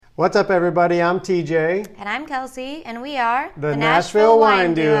What's up, everybody? I'm TJ. And I'm Kelsey, and we are the Nashville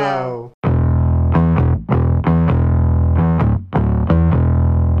Wine Duo.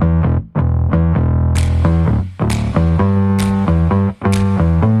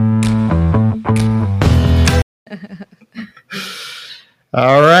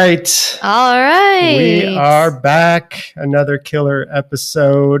 All right. We are back. Another killer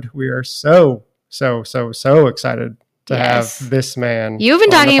episode. We are so excited to have this man. You've been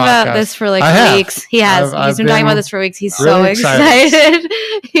talking about this for weeks. He has. He's been talking about this for weeks. He's really so excited.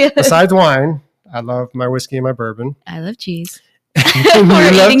 Yes. Besides wine, I love my whiskey and my bourbon. I love cheese.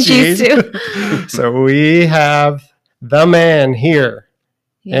 We're eating cheese too. So we have the man here,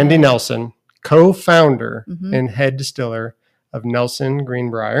 Andy Nelson, co-founder and head distiller of Nelson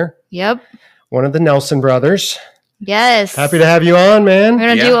Greenbrier. Yep. One of the Nelson brothers. Yes. Happy to have you on, man. We're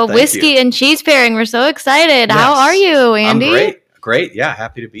going to do a whiskey and cheese pairing. We're so excited. Yes. How are you, Andy? I'm great. Yeah,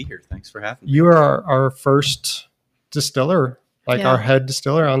 happy to be here. Thanks for having me. You are our first distiller, our head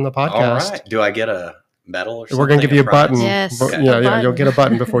distiller on the podcast. All right. Do I get a medal or something? We're going to give you a button. Yes. Yeah, you'll get a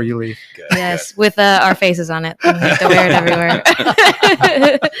button before you leave. Good, yes, with our faces on it. We have to wear it everywhere.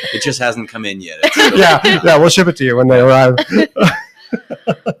 It just hasn't come in yet. Yeah, we'll ship it to you when they arrive.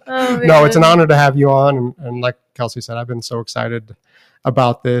 No, it's an honor to have you on. And like Kelsey said, I've been so excited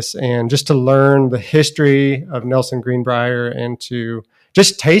about this and just to learn the history of Nelson Greenbrier and to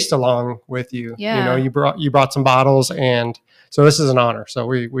just taste along with you. Yeah. You brought some bottles, and so this is an honor. So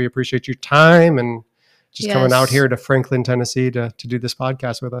we appreciate your time and just coming out here to Franklin, Tennessee to do this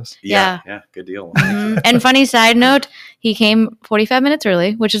podcast with us. Yeah, good deal. And funny side note, he came 45 minutes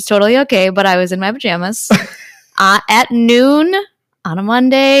early, which is totally okay, but I was in my pajamas at noon on a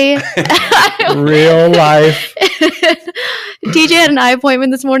Monday. Real life. TJ had an eye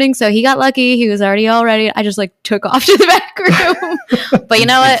appointment this morning, so he got lucky. He was already all ready. I just took off to the back room. But you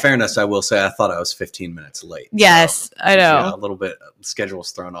know what? In fairness, I will say I thought I was 15 minutes late. Yes, so, I know. Yeah, a little bit.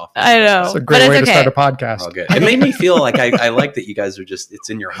 Schedule's thrown off. I know. It's a great way to start a podcast. Oh, good. It made me feel like I like that you guys are it's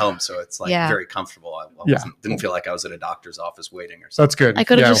in your home, so it's very comfortable. I didn't feel like I was at a doctor's office waiting or something. That's good. I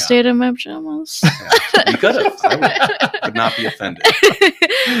could have just stayed in my pajamas. You could have. I would not be offended.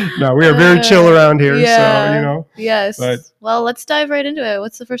 No, we are very chill around here, so Yes. But, well, let's dive right into it.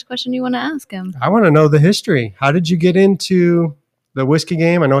 What's the first question you want to ask him? I want to know the history. How did you get into the whiskey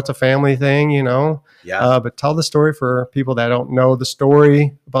game? I know it's a family thing, Yeah. But tell the story for people that don't know the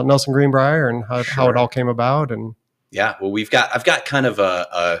story about Nelson Greenbrier and how it all came about. And yeah, well, I've got kind of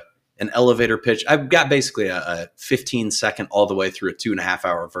an elevator pitch. I've got basically a 15-second all the way through a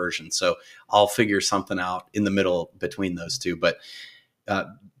 2.5-hour version. So I'll figure something out in the middle between those two. But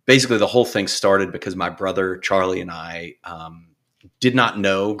basically the whole thing started because my brother Charlie and I did not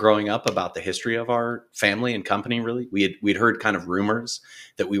know growing up about the history of our family and company. Really, we'd heard kind of rumors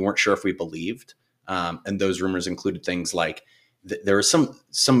that we weren't sure if we believed, and those rumors included things like there was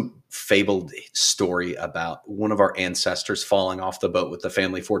some fabled story about one of our ancestors falling off the boat with the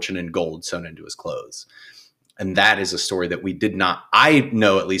family fortune in gold sewn into his clothes, and that is a story that we did not. I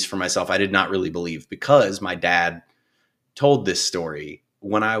know, at least for myself, I did not really believe because my dad told this story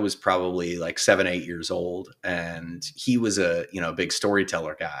when I was probably 7, 8 years old, and he was a big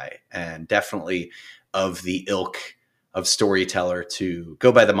storyteller guy, and definitely of the ilk of storyteller to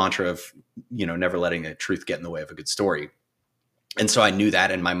go by the mantra of never letting the truth get in the way of a good story. And so I knew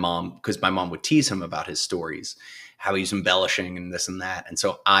that, and my mom would tease him about his stories, how he's embellishing and this and that, and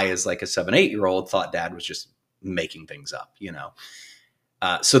so I, as a 7, 8-year-old, thought Dad was just making things up,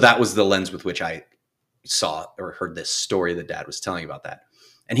 So that was the lens with which I saw or heard this story that Dad was telling about that.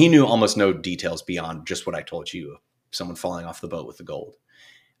 And he knew almost no details beyond just what I told you, someone falling off the boat with the gold.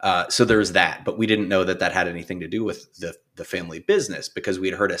 So there was that, but we didn't know that had anything to do with the family business, because we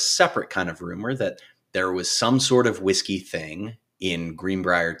had heard a separate kind of rumor that there was some sort of whiskey thing in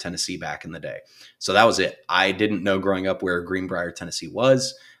Greenbrier, Tennessee back in the day. So that was it. I didn't know growing up where Greenbrier, Tennessee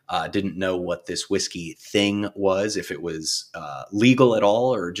was. Didn't know what this whiskey thing was, if it was legal at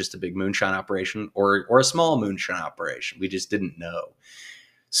all or just a big moonshine operation or a small moonshine operation. We just didn't know.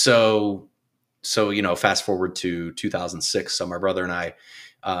 So fast forward to 2006. So my brother and I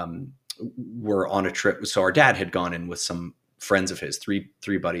were on a trip. So our dad had gone in with some friends of his, three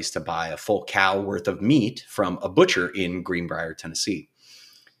buddies, to buy a full cow worth of meat from a butcher in Greenbrier, Tennessee.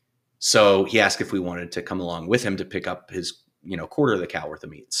 So he asked if we wanted to come along with him to pick up his quarter of the cow worth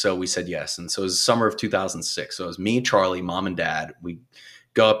of meat. So we said yes. And so it was the summer of 2006. So it was me, Charlie, Mom, and Dad. We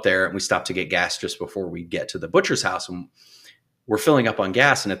go up there and we stop to get gas just before we get to the butcher's house. And we're filling up on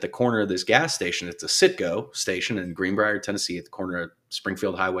gas. And at the corner of this gas station, it's a Citgo station in Greenbrier, Tennessee, at the corner of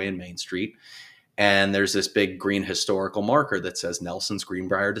Springfield Highway and Main Street. And there's this big green historical marker that says Nelson's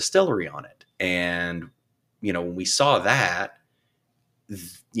Greenbrier Distillery on it. And, when we saw that,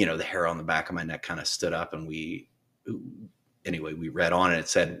 the hair on the back of my neck kind of stood up, and we read on it. It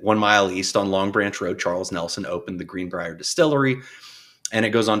said 1 mile east on Long Branch Road, Charles Nelson opened the Greenbrier Distillery. And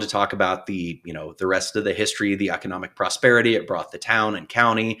it goes on to talk about the rest of the history, the economic prosperity it brought the town and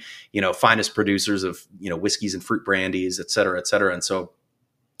county, finest producers of, whiskeys and fruit brandies, et cetera, et cetera. And so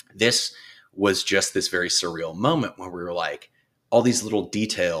this was just this very surreal moment where we were like, all these little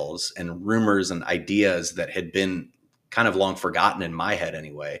details and rumors and ideas that had been kind of long forgotten in my head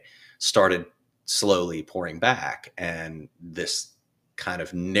anyway, started slowly pouring back. And this kind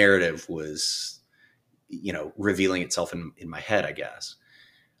of narrative was, revealing itself in my head, I guess.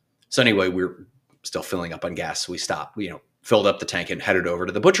 So anyway, we were still filling up on gas. So we stopped, filled up the tank and headed over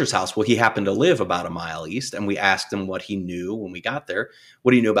to the butcher's house. Well, he happened to live about a mile east, and we asked him what he knew when we got there.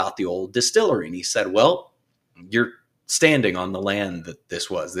 What do you know about the old distillery? And he said, well, you're standing on the land that this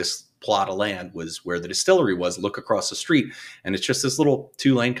plot of land was where the distillery was. Look across the street, and it's just this little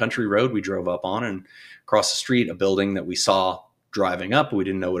 2-lane country road we drove up on, and across the street, a building that we saw driving up. We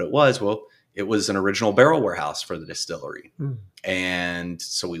didn't know what it was. Well, it was an original barrel warehouse for the distillery. And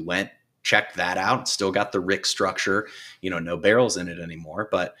so we went, checked that out, still got the rick structure, no barrels in it anymore.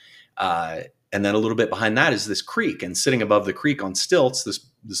 But, and then a little bit behind that is this creek, and sitting above the creek on stilts,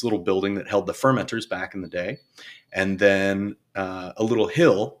 this little building that held the fermenters back in the day. And then a little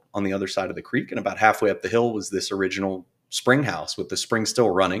hill on the other side of the creek. And about halfway up the hill was this original spring house with the spring still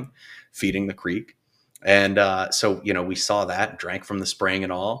running, feeding the creek. And so, we saw that, drank from the spring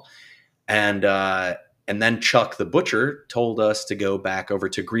and all. And then Chuck, the butcher, told us to go back over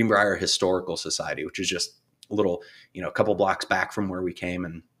to Greenbrier Historical Society, which is just a little, a couple blocks back from where we came,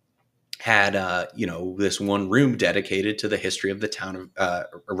 and had, this one room dedicated to the history of the town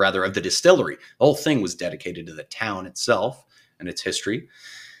or rather of the distillery. The whole thing was dedicated to the town itself and its history,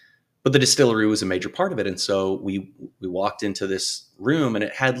 but the distillery was a major part of it. And so we walked into this room, and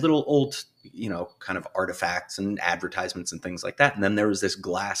it had little old, kind of artifacts and advertisements and things like that. And then there was this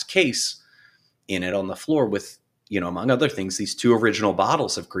glass case in it on the floor with, among other things, these 2 original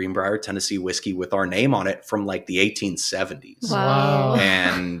bottles of Greenbrier Tennessee whiskey with our name on it from like the 1870s. Wow.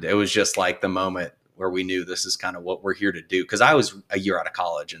 And it was just like the moment where we knew this is kind of what we're here to do. Cause I was a year out of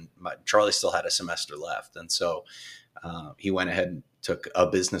college, and Charlie still had a semester left. And so he went ahead and took a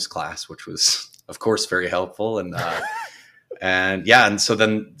business class, which was of course very helpful. And, and so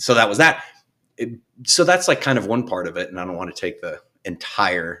that was that. So that's like kind of one part of it. And I don't want to take the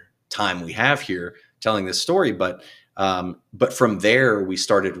entire time we have here telling this story, but from there we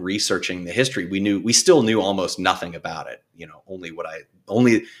started researching the history. We still knew almost nothing about it. Not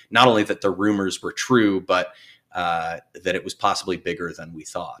only that the rumors were true, but that it was possibly bigger than we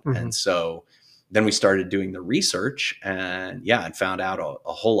thought. Mm-hmm. And so then we started doing the research, and found out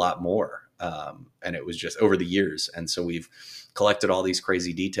a whole lot more. And it was just over the years. And so we've collected all these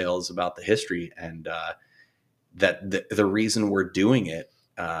crazy details about the history, and that the reason we're doing it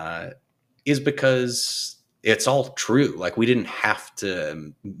is because it's all true. Like, we didn't have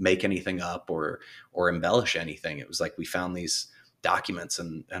to make anything up or embellish anything. It was like we found these documents,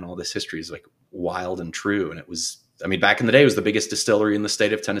 and all this history is like wild and true. And it was, back in the day, it was the biggest distillery in the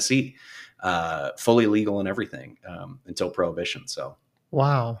state of Tennessee, fully legal and everything, until Prohibition. So,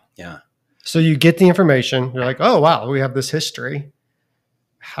 wow. Yeah. So you get the information. You're like, oh, wow, we have this history.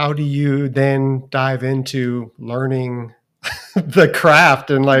 How do you then dive into learning the craft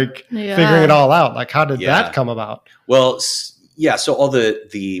and figuring it all out? Like, how did that come about? Well, so all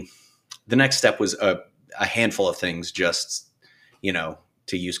the next step was a handful of things, just,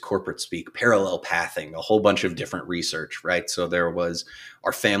 to use corporate speak, parallel pathing, a whole bunch of different research, right? So there was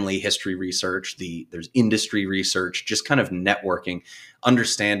our family history research, there's industry research, just kind of networking,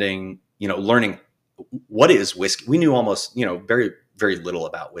 understanding, learning what is whiskey. We knew almost, very, very little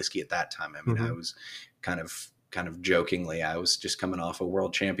about whiskey at that time. Mm-hmm. I was kind of jokingly, I was just coming off a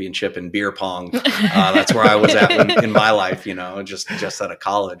world championship in beer pong. That's where I was at in my life, just out of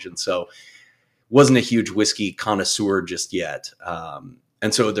college. And so wasn't a huge whiskey connoisseur just yet.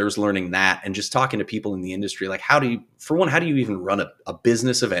 And so there's learning that, and just talking to people in the industry, like, how do you even run a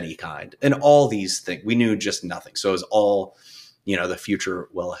business of any kind? And all these things, we knew just nothing. So it was all, the future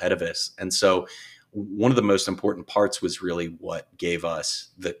well ahead of us. And so one of the most important parts was really what gave us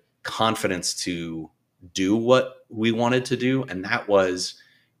the confidence to do what we wanted to do. And that was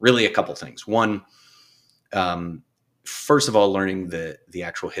really a couple things. One, first of all, learning the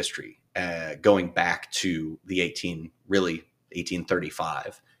actual history, going back to the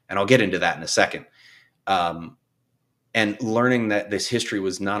 1835. And I'll get into that in a second. And learning that this history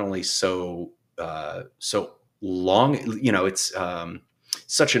was not only so so long, you know, it's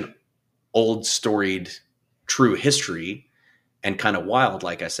such an old storied true history and kind of wild,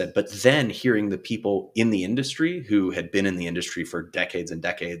 like I said, but then hearing the people in the industry who had been in the industry for decades and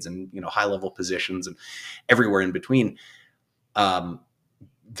decades and, you know, high level positions and everywhere in between,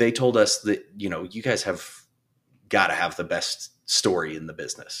 they told us that, you know, you guys have got to have the best story in the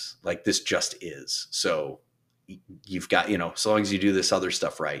business. Like, this just is. So you've got, you know, so long as you do this other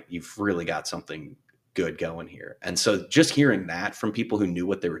stuff right, you've really got something good going here. And so just hearing that from people who knew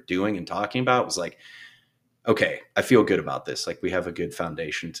what they were doing and talking about was like, okay, I feel good about this. Like, we have a good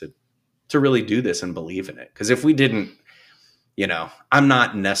foundation to really do this and believe in it. Because if we didn't, you know, I'm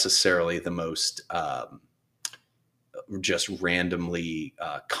not necessarily the most just randomly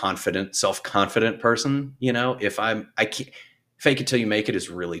self-confident person. You know, if fake it till you make it is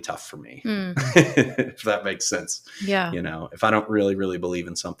really tough for me. If that makes sense. Yeah. You know, if I don't really, really believe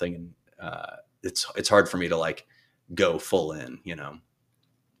in something, and it's hard for me to like go full in, you know?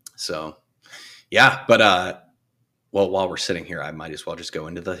 So yeah, but, well, while we're sitting here, I might as well just go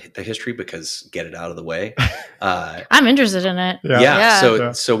into the history, because get it out of the way. I'm interested in it.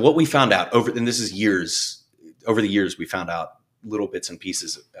 Yeah. So what we found out over the years, we found out little bits and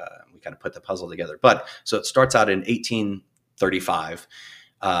pieces. We kind of put the puzzle together, but so it starts out in 1835.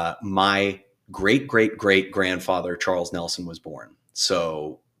 My great grandfather, Charles Nelson, was born.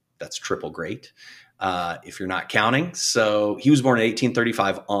 So that's triple great. If you're not counting. So he was born in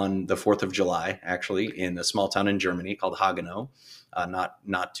 1835 on the 4th of July, actually, in a small town in Germany called Hagenau,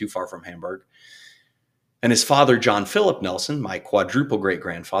 not too far from Hamburg. And his father, John Philip Nelson, my quadruple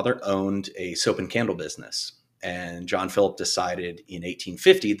great-grandfather, owned a soap and candle business. And John Philip decided in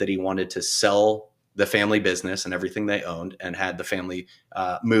 1850 that he wanted to sell the family business and everything they owned and had the family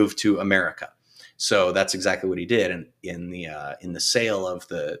move to America. So that's exactly what he did. And in the sale of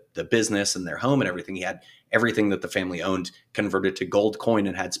the business and their home and everything, he had everything that the family owned converted to gold coin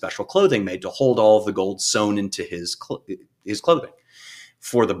and had special clothing made to hold all of the gold sewn into his clothing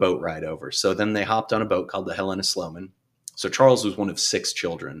for the boat ride over. So then they hopped on a boat called the Helena Sloman. So Charles was one of 6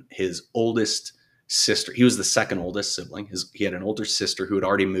 children. His oldest sister, he was the second oldest sibling. He had an older sister who had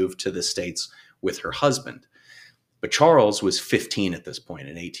already moved to the States with her husband. But Charles was 15 at this point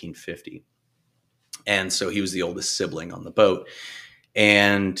in 1850. And so he was the oldest sibling on the boat.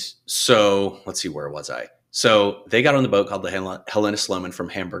 And so let's see, where was I? So they got on the boat called the Helena Sloman from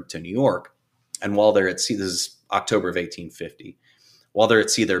Hamburg to New York. And while they're at sea, this is October of 1850. While they're at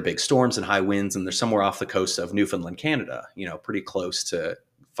sea, there are big storms and high winds, and they're somewhere off the coast of Newfoundland, Canada, you know, pretty close to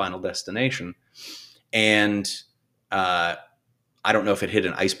final destination. And I don't know if it hit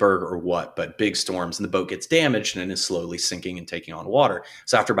an iceberg or what, but big storms, and the boat gets damaged and is slowly sinking and taking on water.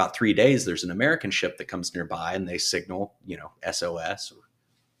 So after about 3 days, there's an American ship that comes nearby, and they signal, you know, SOS or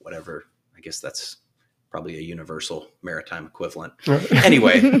whatever. I guess that's probably a universal maritime equivalent.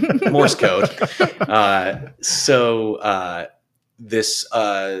 Anyway, Morse code. So this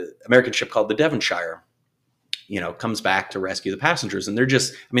American ship called the Devonshire, you know, comes back to rescue the passengers. And they're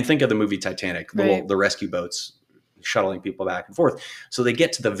just, I mean, think of the movie Titanic, right. The rescue boats shuttling people back and forth. So they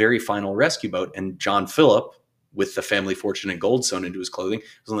get to the very final rescue boat, and John Philip, with the family fortune and gold sewn into his clothing,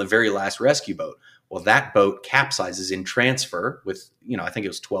 was on the very last rescue boat. Well, that boat capsizes in transfer with, you know, I think it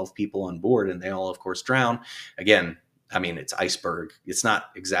was 12 people on board, and they all, of course, drown. Again, I mean, it's iceberg. It's not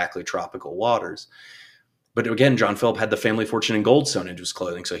exactly tropical waters. But again, John Philip had the family fortune and gold sewn into his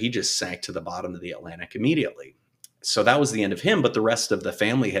clothing, so he just sank to the bottom of the Atlantic immediately. So that was the end of him, but the rest of the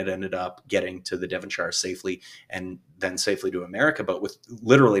family had ended up getting to the Devonshire safely and then safely to America, but with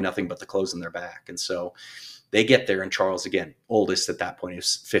literally nothing but the clothes in their back. And so they get there, and Charles, again, oldest at that point,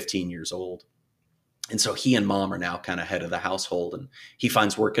 is 15 years old. And so he and mom are now kind of head of the household, and he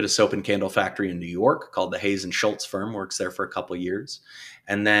finds work at a soap and candle factory in New York called the Hayes and Schultz firm, works there for a couple of years.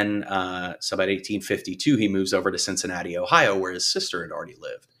 And then, so about 1852, he moves over to Cincinnati, Ohio, where his sister had already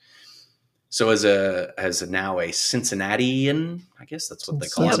lived. So as now a Cincinnatian, I guess that's what they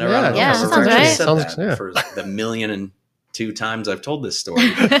call it. Yeah, that sounds right. For the 1,000,002 times I've told this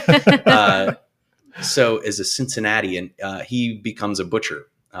story. So as a Cincinnatian, he becomes a butcher.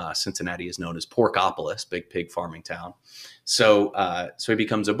 Cincinnati is known as Porkopolis, big pig farming town. So he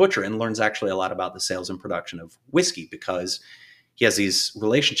becomes a butcher and learns actually a lot about the sales and production of whiskey, because he has these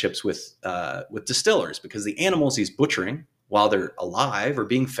relationships with distillers, because the animals he's butchering while they're alive are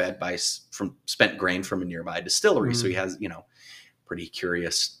being fed from spent grain from a nearby distillery. So he has, you know, pretty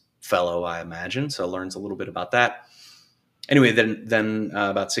curious fellow, I imagine. So learns a little bit about that. Anyway, then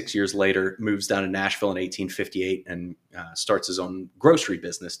about 6 years later, moves down to Nashville in 1858 and starts his own grocery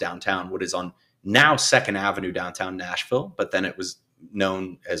business downtown, what is on now 2nd Avenue downtown Nashville, but then it was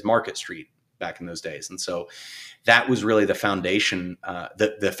known as Market Street back in those days. And so that was really the foundation.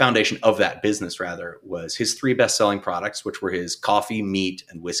 The foundation of that business, rather, was his 3 best-selling products, which were his coffee, meat,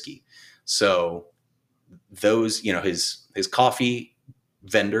 and whiskey. So those, his coffee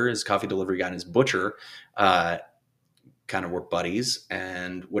vendor, his coffee delivery guy, and his butcher kind of were buddies.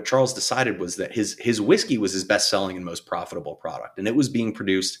 And what Charles decided was that his whiskey was his best-selling and most profitable product, and it was being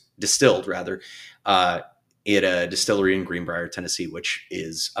distilled at a distillery in Greenbrier, Tennessee, which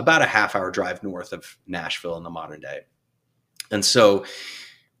is about a half-hour drive north of Nashville in the modern day. And so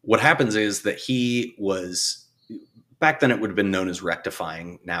what happens is that he was, back then it would have been known as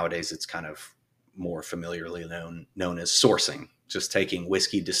rectifying. Nowadays it's kind of more familiarly known as sourcing, just taking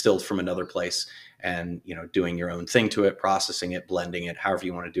whiskey distilled from another place and, doing your own thing to it, processing it, blending it, however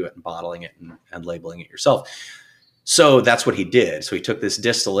you want to do it, and bottling it and labeling it yourself. So that's what he did. So he took this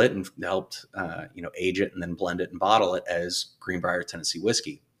distillate and helped, age it and then blend it and bottle it as Greenbrier Tennessee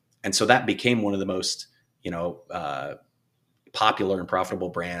whiskey. And so that became one of the most, popular and profitable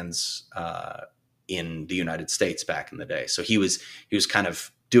brands in the United States back in the day. So he was kind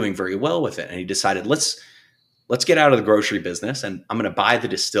of doing very well with it. And he decided, let's get out of the grocery business, and I'm going to buy the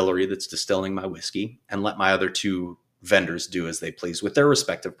distillery that's distilling my whiskey and let my other 2 vendors do as they please with their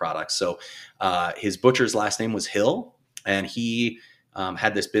respective products. So his butcher's last name was Hill, and he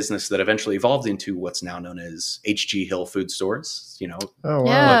had this business that eventually evolved into what's now known as H.G. Hill Food Stores, Oh,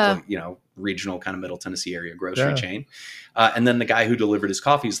 wow. Yeah. Regional kind of Middle Tennessee area grocery chain. And then the guy who delivered his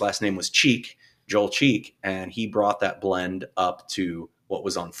coffee, his last name was Cheek, Joel Cheek, and he brought that blend up to what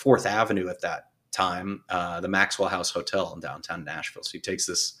was on 4th Avenue at that time, the Maxwell House Hotel in downtown Nashville. So he takes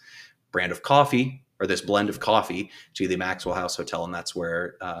this brand of coffee, or this blend of coffee, to the Maxwell House Hotel, and that's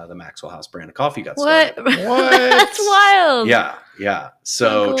where the Maxwell House brand of coffee got started. What? That's wild. Yeah.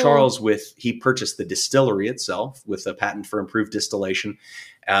 So cool. Charles, he purchased the distillery itself with a patent for improved distillation.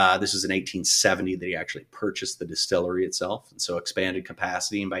 This was in 1870 that he actually purchased the distillery itself, and so expanded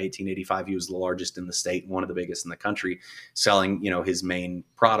capacity. And by 1885, he was the largest in the state and one of the biggest in the country, selling, his main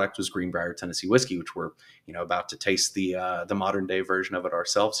product was Greenbrier Tennessee whiskey, which we're, about to taste the modern day version of it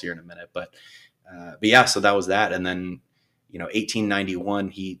ourselves here in a minute. But yeah, so that was that. And then, 1891,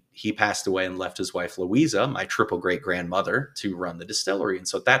 he passed away and left his wife, Louisa, my triple great grandmother, to run the distillery. And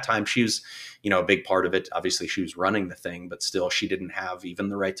so at that time, she was, a big part of it. Obviously she was running the thing, but still she didn't have even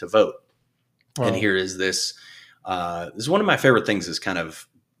the right to vote. Wow. And here is this is one of my favorite things, is kind of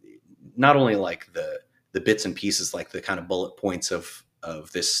not only like the bits and pieces, like the kind of bullet points of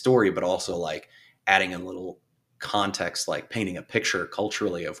this story, but also like adding a little context, like painting a picture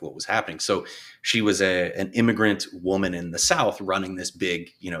culturally of what was happening. So she was an immigrant woman in the South running this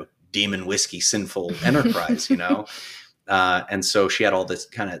big, demon whiskey, sinful enterprise, and so she had all this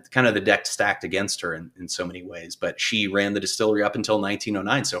kind of the deck stacked against her in so many ways. But she ran the distillery up until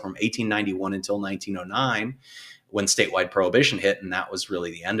 1909. So from 1891 until 1909, when statewide prohibition hit, and that was really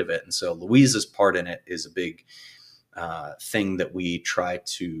the end of it. And so Louisa's part in it is a big thing that we try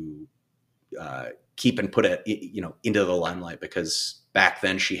to keep and put it, into the limelight, because back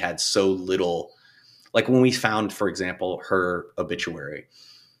then she had so little. Like when we found, for example, her obituary,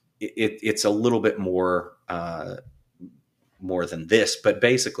 it's a little bit more than this, but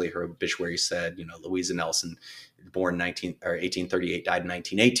basically her obituary said, Louisa Nelson, born 1838, died in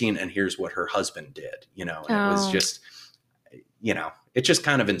 1918, and here's what her husband did, and it was just, it's just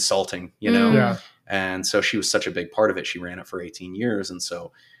kind of insulting, Yeah. And so she was such a big part of it. She ran it for 18 years, and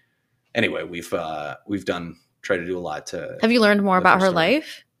so. Anyway, we've tried to do a lot to. Have you learned more about her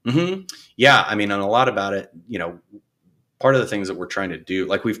life? Mm-hmm. Yeah, I mean, and a lot about it. Part of the things that we're trying to do,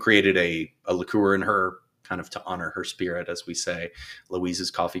 like we've created a liqueur in her, kind of to honor her spirit, as we say,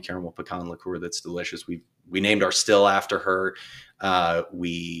 Louisa's Coffee Caramel Pecan Liqueur. That's delicious. We named our still after her.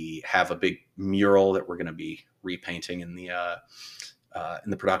 We have a big mural that we're going to be repainting in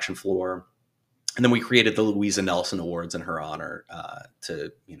the production floor. And then we created the Louisa Nelson Awards in her honor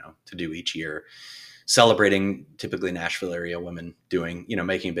to do each year, celebrating typically Nashville area women doing,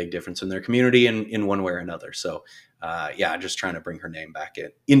 making a big difference in their community in one way or another. So, just trying to bring her name back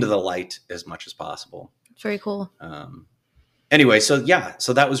into the light as much as possible. Very cool. Anyway, so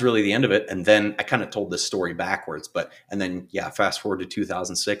that was really the end of it. And then I kind of told this story backwards, fast forward to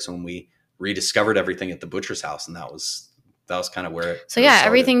 2006 when we rediscovered everything at the butcher's house. And that was kind of where it started.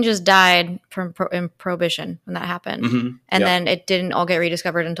 Everything just died from in Prohibition when that happened. Mm-hmm. And then it didn't all get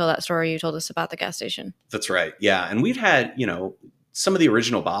rediscovered until that story you told us about the gas station. That's right. Yeah. And we've had, some of the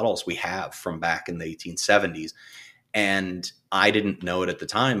original bottles we have from back in the 1870s. And I didn't know it at the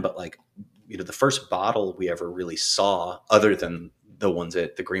time, but the first bottle we ever really saw, other than the ones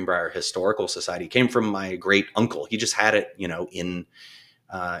at the Greenbrier Historical Society, came from my great uncle. He just had it, in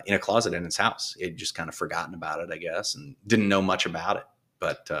in a closet in his house. He'd just kind of forgotten about it, I guess, and didn't know much about it.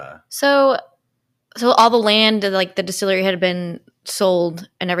 But so all the land, like the distillery, had been sold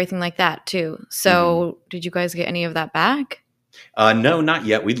and everything like that too. So did you guys get any of that back? No, not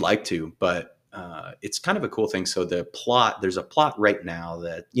yet. We'd like to, but it's kind of a cool thing. So there's a plot right now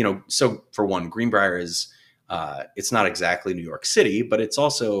that, so for one, Greenbrier is, it's not exactly New York City, but it's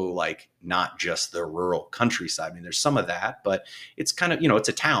also like not just the rural countryside. I mean, there's some of that, but it's kind of, it's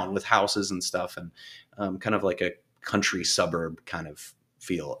a town with houses and stuff, and kind of like a country suburb kind of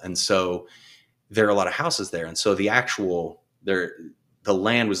feel. And so there are a lot of houses there. And so the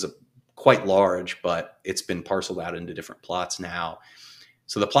land was quite large, but it's been parceled out into different plots now.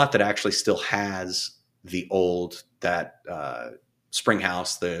 So the plot that actually still has the old, that spring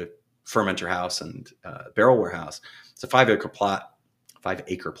house, the fermenter house, and barrel warehouse, it's a 5-acre plot,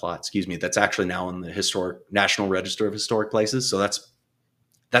 that's actually now in the National Register of Historic Places. So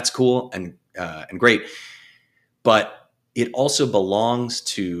that's cool and great. But it also belongs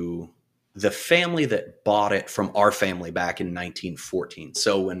to the family that bought it from our family back in 1914.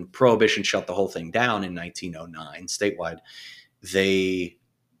 So when Prohibition shut the whole thing down in 1909 statewide, they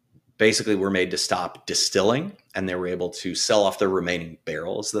basically were made to stop distilling, and they were able to sell off the remaining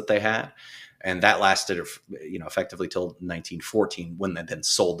barrels that they had. And that lasted, effectively till 1914, when they then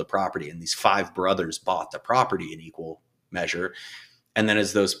sold the property. And these 5 brothers bought the property in equal measure. And then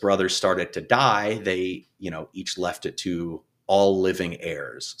as those brothers started to die, they, each left it to all living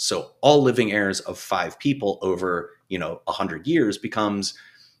heirs. So all living heirs of 5 people over, 100 years becomes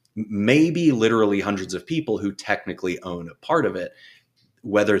maybe literally hundreds of people who technically own a part of it,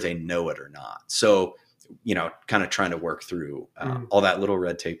 whether they know it or not. So, kind of trying to work through all that little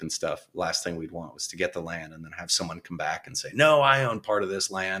red tape and stuff. Last thing we'd want was to get the land and then have someone come back and say, no, I own part of this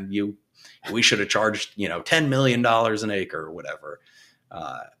land. We should have charged, $10 million an acre or whatever.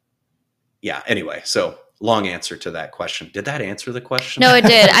 Anyway, so long answer to that question. Did that answer the question? No, it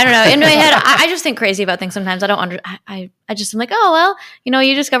did. I don't know. In my head, I just think crazy about things sometimes. I don't I just am like, oh, well,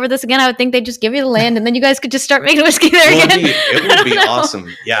 you discovered this again. I would think they'd just give you the land and then you guys could just start making whiskey there again. It would be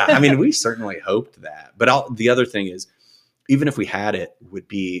awesome. Yeah. I mean, we certainly hoped that. But the other thing is, even if we had it, would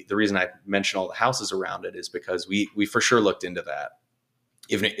be the reason I mentioned all the houses around it is because we for sure looked into that.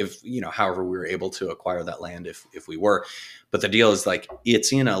 Even if, however we were able to acquire that land, if we were. But the deal is like,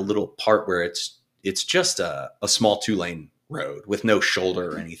 it's in a little part where it's just a small 2-lane road with no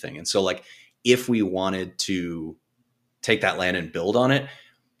shoulder or anything. And so like, if we wanted to take that land and build on it,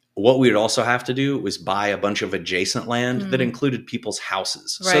 what we would also have to do was buy a bunch of adjacent land that included people's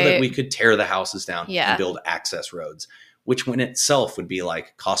houses so that we could tear the houses down and build access roads, which in itself would be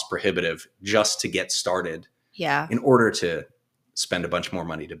like cost prohibitive just to get started in order to spend a bunch more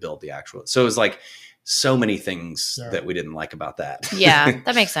money to build the actual. So it was like so many things that we didn't like about that. Yeah,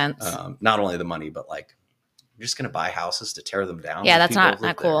 that makes sense. Not only the money, but like, you're just going to buy houses to tear them down. Yeah, that's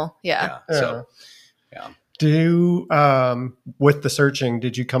not cool. Yeah. So, with the searching,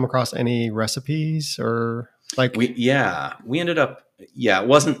 did you come across any recipes or like? We ended up, it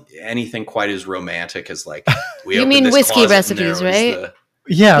wasn't anything quite as romantic as like, you mean whiskey recipes, right?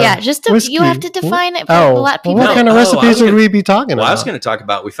 Yeah, just you have to define it for a lot of people. What kind of recipes would we be talking about? I was going to talk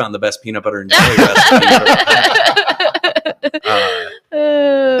about, we found the best peanut butter and jelly recipe.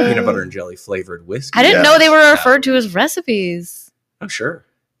 Peanut butter and jelly flavored whiskey. I didn't know they were referred to as recipes. Oh, sure.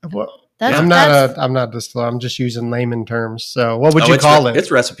 Well, I'm not a distiller. I'm just using layman terms. So what would you call it? It's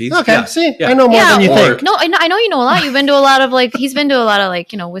recipes. Okay. See, I know more than you think. No, I know you know a lot. You've been to a lot of he's been to a lot of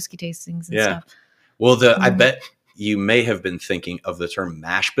whiskey tastings and stuff. Well, I bet you may have been thinking of the term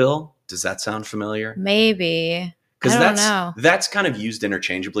mash bill. Does that sound familiar? Maybe. Because that's kind of used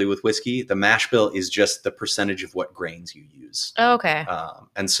interchangeably with whiskey. The mash bill is just the percentage of what grains you use. Oh, okay.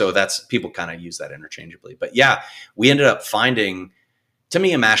 And so people kind of use that interchangeably. But yeah, we ended up finding, to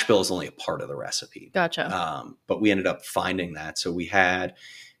me, a mash bill is only a part of the recipe. Gotcha. But we ended up finding that. So we had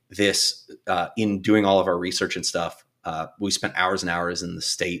this, in doing all of our research and stuff, we spent hours and hours in the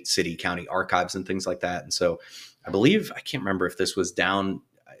state, city, county archives and things like that. And so I believe, I can't remember if this was downtown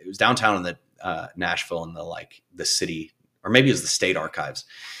in the Nashville in the city, or maybe it was the state archives.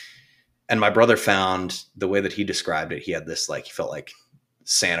 And my brother found, the way that he described it, he had this he felt like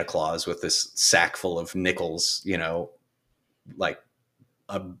Santa Claus with this sack full of nickels,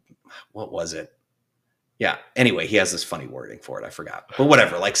 what was it? Yeah. Anyway, he has this funny wording for it. I forgot, but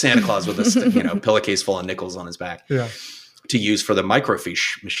whatever, like Santa Claus with this, pillowcase full of nickels on his back to use for the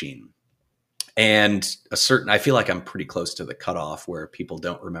microfiche machine. And I feel like I'm pretty close to the cutoff where people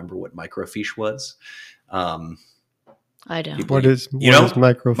don't remember what microfiche was. I don't. What is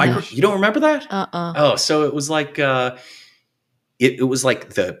microfiche? You don't remember that? Uh-uh. Oh, so it was like, it was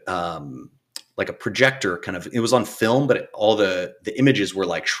like like a projector kind of, it was on film, but all the images were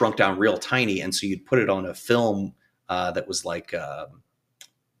like shrunk down real tiny. And so you'd put it on a film that was like,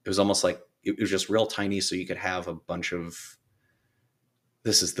 it was almost like, it was just real tiny. So you could have a bunch of,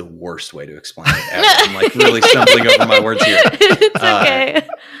 this is the worst way to explain it ever. I'm like really stumbling over my words here. It's okay.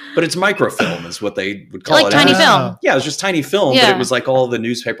 But it's microfilm is what they would call like it. Tiny film. Yeah, it was just tiny film, but it was like all the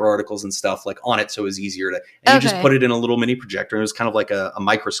newspaper articles and stuff like on it. So it was easier to, and you just put it in a little mini projector. And it was kind of like a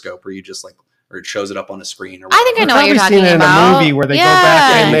microscope where you just like, or it shows it up on a screen. Or I think I know what you're talking about. I've seen it in a movie where they go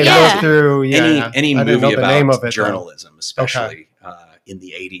back and they go through any movie about journalism, especially in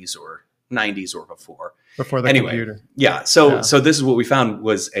the 80s or 90s or before the computer. Yeah. So this is what we found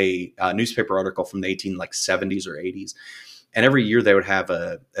was a newspaper article from the 70s or 80s. And every year they would have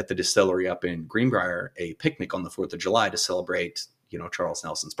at the distillery up in Greenbrier, a picnic on the 4th of July to celebrate, Charles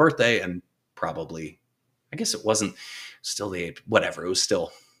Nelson's birthday. And probably, I guess it wasn't still the 8th, whatever. It was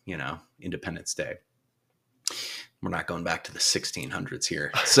still, Independence Day. We're not going back to the 1600s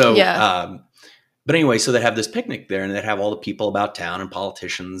here. So, but anyway, so they have this picnic there and they'd have all the people about town and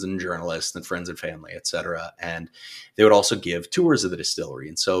politicians and journalists and friends and family, et cetera. And they would also give tours of the distillery.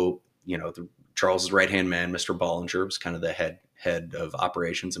 And so, Charles's right-hand man, Mr. Bollinger, was kind of the head of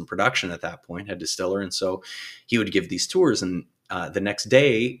operations and production at that point, head distiller. And so he would give these tours. And the next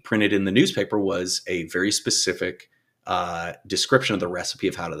day, printed in the newspaper, was a very specific description of the recipe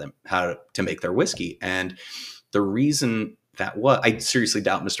of how to make their whiskey. And the reason that I seriously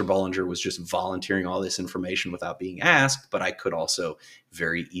doubt Mr. Bollinger was just volunteering all this information without being asked, but I could also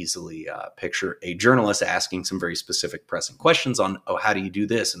very easily picture a journalist asking some very specific pressing questions on, how do you do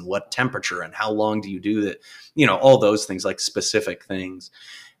this and what temperature and how long do you do that? All those things, like specific things.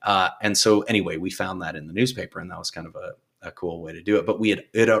 And so anyway, we found that in the newspaper, and that was kind of a cool way to do it. But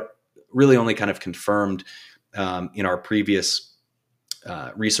it really only kind of confirmed in our previous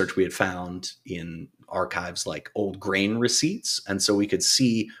research we had found in archives like old grain receipts. And so we could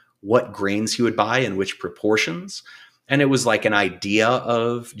see what grains he would buy in which proportions. And it was like an idea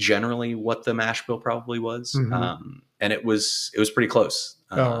of generally what the mash bill probably was. Mm-hmm. And it was pretty close.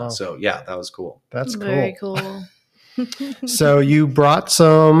 Wow. So yeah, that was cool. That's cool. Very cool. So you brought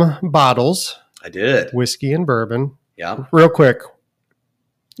some bottles. I did. Whiskey and bourbon. Yeah. Real quick.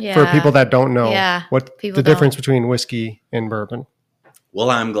 Yeah. For people that don't know what people the difference between whiskey and bourbon. Well,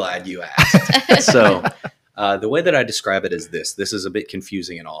 I'm glad you asked. So the way that I describe it is this. This is a bit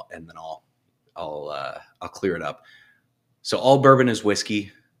confusing and then I'll clear it up. So all bourbon is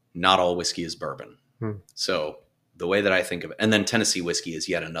whiskey. Not all whiskey is bourbon. So the way that I think of it, and then Tennessee whiskey is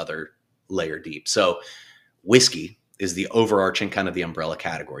yet another layer deep. So whiskey is the overarching kind of the umbrella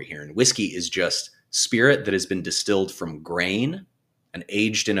category here. And whiskey is just spirit that has been distilled from grain and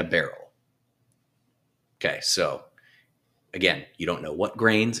aged in a barrel. Okay, so again, you don't know what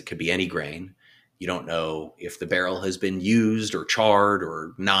grains. It could be any grain. You don't know if the barrel has been used or charred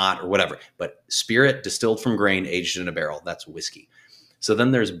or not or whatever. But spirit distilled from grain, aged in a barrel, that's whiskey. So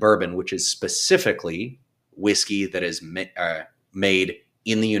then there's bourbon, which is specifically whiskey that is made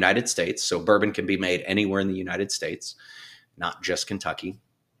in the United States. So bourbon can be made anywhere in the United States, not just Kentucky,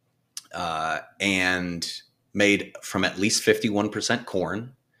 and made from at least 51%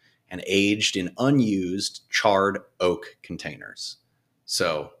 corn and aged in unused charred oak containers.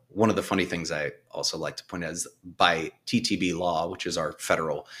 So one of the funny things I also like to point out is by TTB law, which is our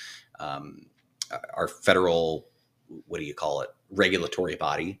federal, regulatory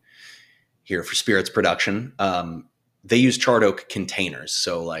body here for spirits production. They use charred oak containers.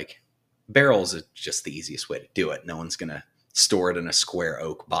 So like barrels is just the easiest way to do it. No one's going to store it in a square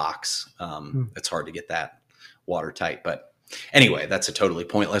oak box. It's hard to get that watertight, but anyway, that's a totally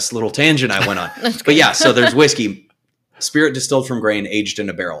pointless little tangent I went on. But yeah, so there's whiskey, spirit distilled from grain, aged in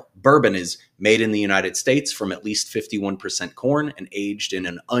a barrel. Bourbon is made in the United States from at least 51% corn and aged in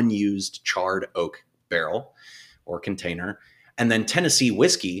an unused charred oak barrel or container. And then Tennessee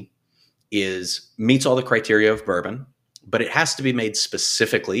whiskey meets all the criteria of bourbon, but it has to be made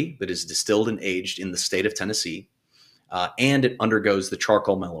specifically that is distilled and aged in the state of Tennessee. And it undergoes the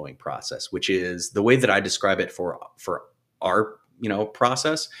charcoal mellowing process, which is the way that I describe it for our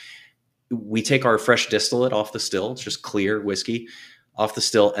process. We take our fresh distillate off the still. It's just clear whiskey off the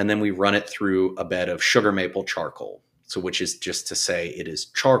still. And then we run it through a bed of sugar maple charcoal. So which is just to say it is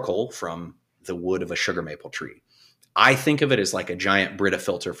charcoal from the wood of a sugar maple tree. I think of it as like a giant Brita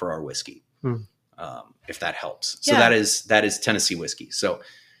filter for our whiskey, if that helps. So that is Tennessee whiskey. So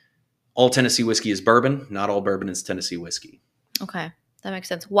all Tennessee whiskey is bourbon. Not all bourbon is Tennessee whiskey. Okay. That makes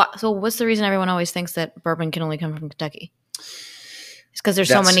sense. So what's the reason everyone always thinks that bourbon can only come from Kentucky? because there's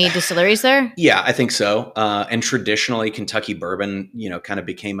so many distilleries there? Yeah, I think so. And traditionally, Kentucky bourbon, kind of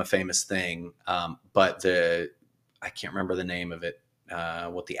became a famous thing. But I can't remember the name of it,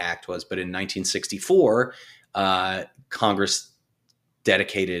 what the act was. But in 1964, Congress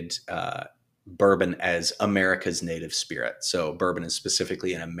dedicated bourbon as America's native spirit. So bourbon is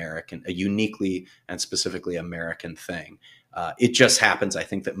specifically a uniquely and specifically American thing. It just happens, I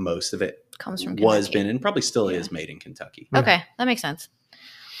think, that most of it comes from Kentucky. And probably still is made in Kentucky. Okay, that makes sense.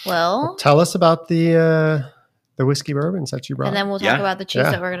 Well, tell us about the whiskey bourbons that you brought. And then we'll talk about the cheese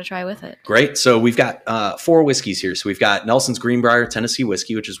that we're going to try with it. Great. So we've got 4 whiskeys here. So we've got Nelson's Greenbrier Tennessee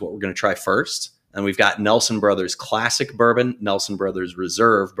whiskey, which is what we're going to try first. And we've got Nelson Brothers Classic Bourbon, Nelson Brothers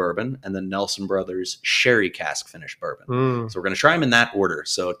Reserve Bourbon, and then Nelson Brothers Sherry Cask Finish Bourbon. So we're going to try them in that order.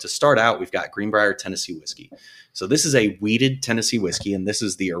 So to start out, we've got Greenbrier Tennessee whiskey. So this is a wheated Tennessee whiskey, and this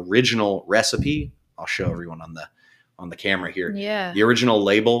is the original recipe. I'll show everyone on the camera here. Yeah. The original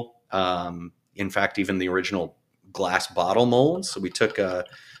label, in fact, even the original glass bottle molds. So we took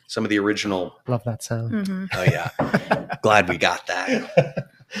some of the original. Love that sound. Mm-hmm. Oh yeah. Glad we got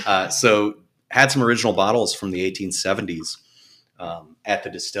that. So had some original bottles from the 1870s at the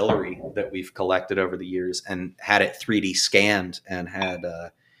distillery that we've collected over the years, and had it 3D scanned, and had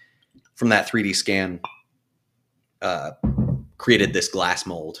from that 3D scan created this glass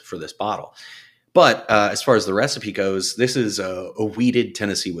mold for this bottle. But as far as the recipe goes, this is a wheated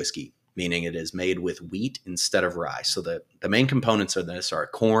Tennessee whiskey, meaning it is made with wheat instead of rye. So the main components of this are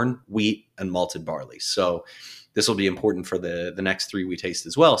corn, wheat, and malted barley. So this will be important for the next 3 we taste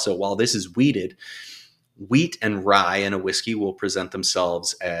as well. So while this is wheated, wheat and rye in a whiskey will present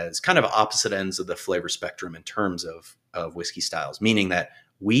themselves as kind of opposite ends of the flavor spectrum in terms of whiskey styles, meaning that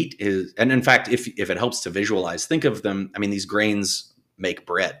wheat is, and in fact, if it helps to visualize, think of them, I mean, these grains make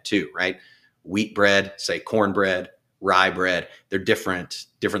bread too, right? Wheat bread, say cornbread, rye bread, they're different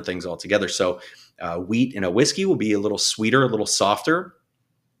things altogether. So wheat in a whiskey will be a little sweeter, a little softer,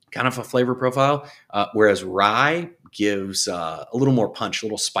 kind of a flavor profile, whereas rye gives a little more punch, a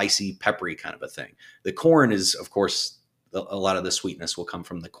little spicy, peppery kind of a thing. The corn is, of course, a lot of the sweetness will come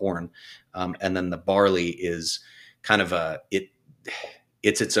from the corn, and then the barley is kind of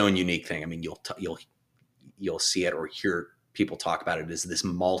it's its own unique thing. I mean, you'll see it or hear people talk about it as this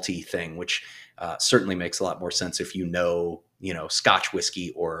malty thing, which certainly makes a lot more sense if you know Scotch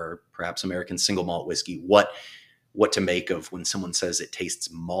whiskey or perhaps American single malt whiskey, what to make of when someone says it tastes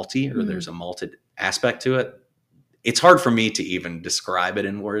malty or there's a malted aspect to it. It's hard for me to even describe it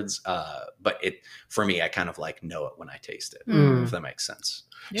in words, but for me, I kind of know it when I taste it, if that makes sense.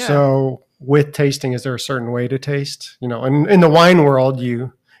 Yeah. So with tasting, is there a certain way to taste? In the wine world,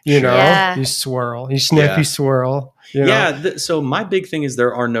 you swirl, you sniff, you swirl. So my big thing is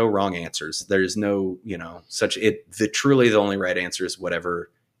there are no wrong answers. There's no, truly the only right answer is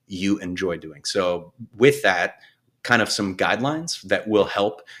whatever you enjoy doing. So with that, kind of some guidelines that will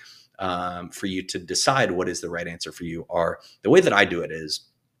help for you to decide what is the right answer for you are the way that I do it is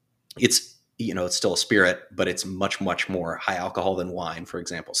it's still a spirit, but it's much, much more high alcohol than wine, for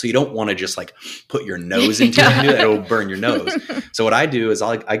example. So you don't want to just put your nose into it. It'll burn your nose. So what I do is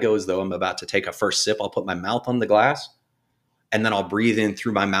I go as though I'm about to take a first sip. I'll put my mouth on the glass and then I'll breathe in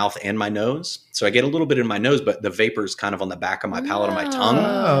through my mouth and my nose. So I get a little bit in my nose, but the vapor's kind of on the back of my palate and my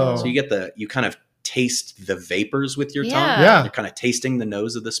tongue. So you kind of taste the vapors with your tongue. Yeah. You're kind of tasting the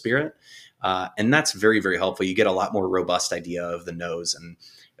nose of the spirit. And that's very, very helpful. You get a lot more robust idea of the nose, and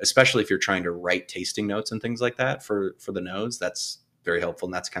especially if you're trying to write tasting notes and things like that for the nose, that's very helpful.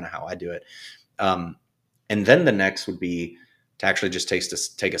 And that's kind of how I do it. And then the next would be to actually just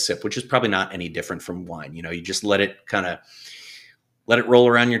take a sip, which is probably not any different from wine. You just let it roll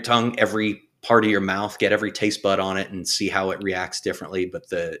around your tongue, every part of your mouth, get every taste bud on it and see how it reacts differently. But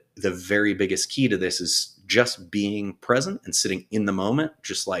the very biggest key to this is just being present and sitting in the moment,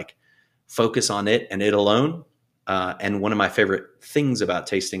 just focus on it and it alone. And one of my favorite things about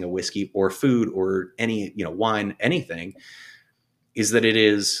tasting a whiskey or food or any, wine, anything, is that it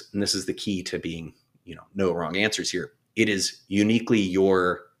is, and this is the key to being, no wrong answers here. It is uniquely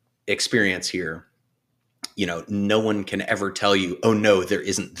your experience here. No one can ever tell you, oh no, there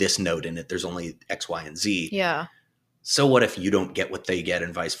isn't this note in it. There's only X, Y, and Z. Yeah. So what if you don't get what they get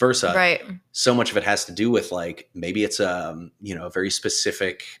and vice versa? Right. So much of it has to do with maybe it's a very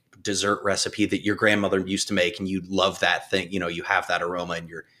specific dessert recipe that your grandmother used to make and you love that thing. You have that aroma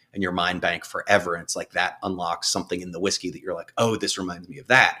in your mind bank forever. And it's that unlocks something in the whiskey that you're like, oh, this reminds me of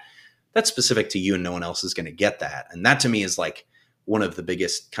that. That's specific to you and no one else is going to get that. And that to me is one of the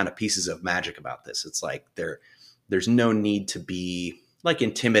biggest kind of pieces of magic about this. It's there's no need to be like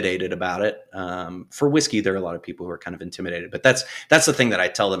intimidated about it. For whiskey, there are a lot of people who are kind of intimidated, but that's the thing that I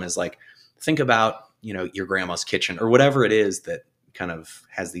tell them is like, think about, your grandma's kitchen or whatever it is that kind of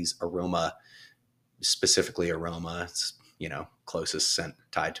has these specifically aroma. It's, closest scent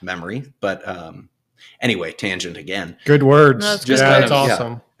tied to memory. But anyway, tangent again. Good words. No, just kind that's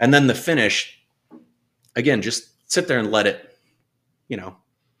awesome. Yeah. And then the finish, again, just sit there and let it,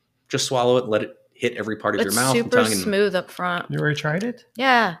 just swallow it, let it hit every part of your mouth. It's super smooth up front. You already tried it?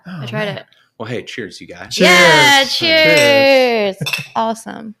 Yeah, I tried it. Well, hey, cheers, you guys. Cheers. Yeah, cheers.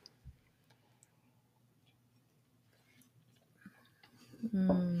 Awesome.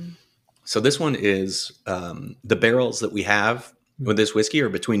 So this one is the barrels that we have with this whiskey are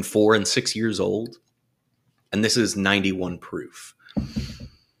between 4 and 6 years old, and this is 91 proof.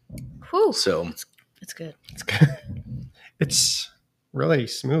 Whew. So it's good. It's good. It's really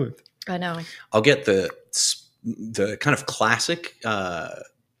smooth. I know. I'll get the kind of classic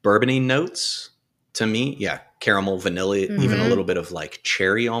bourbony notes to me. Yeah, caramel, vanilla, even a little bit of like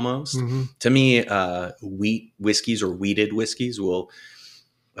cherry almost. Mm-hmm. To me, wheat whiskeys or wheated whiskeys will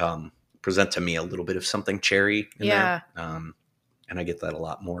present to me a little bit of something cherry in there. And I get that a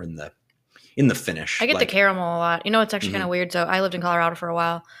lot more in the finish. I get the caramel a lot. It's actually kind of weird. So I lived in Colorado for a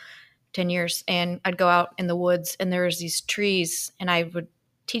while, 10 years, and I'd go out in the woods and there was these trees, and I would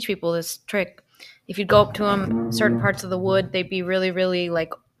teach people this trick. If you'd go up to them, certain parts of the wood, they'd be really, really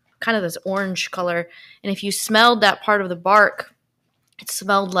like kind of this orange color. And if you smelled that part of the bark, it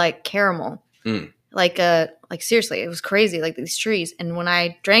smelled like caramel. Like seriously, it was crazy, like these trees. And when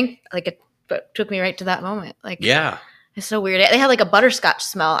I drank, like it took me right to that moment. Like, yeah, it's so weird. They had like a butterscotch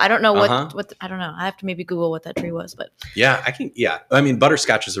smell. I don't know what I don't know. I have to maybe Google what that tree was, but yeah, I can. Yeah. I mean,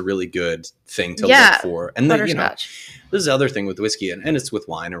 butterscotch is a really good thing to look for. And then, this is the other thing with whiskey and it's with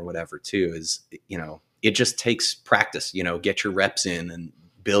wine or whatever too, is, it just takes practice, get your reps in and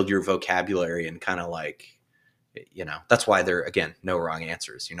build your vocabulary and kind of like, that's why there, again, no wrong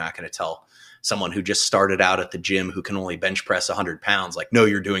answers. You're not going to tell someone who just started out at the gym who can only bench press 100 pounds, like, no,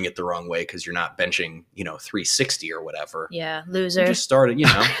 you're doing it the wrong way because you're not benching, 360 or whatever. Yeah, loser. You just started,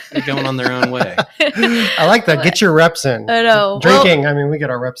 they're going on their own way. I like that. Get your reps in. I know. Drinking, we get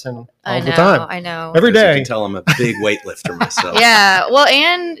our reps in all the time. I know. Every day. You can tell I'm a big weightlifter myself. Yeah. Well,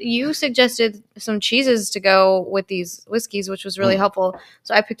 and you suggested some cheeses to go with these whiskeys, which was really helpful.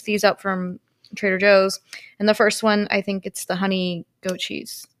 So I picked these up from Trader Joe's. And the first one, I think it's the honey goat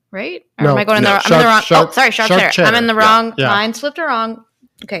cheese. Right? Or am I going in the wrong? I'm in the wrong. Sharp cheddar. I'm in the wrong. Yeah. Mine flipped wrong.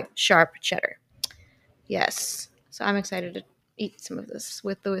 Okay, sharp cheddar. Yes. So I'm excited to eat some of this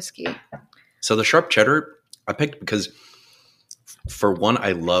with the whiskey. So the sharp cheddar I picked because, for one,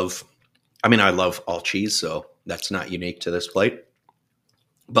 I love all cheese, so that's not unique to this plate.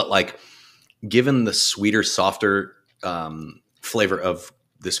 But like, given the sweeter, softer flavor of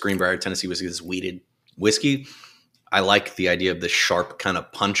this Greenbrier Tennessee whiskey, this wheated whiskey, I like the idea of the sharp kind of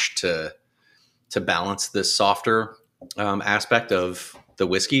punch to balance this softer aspect of the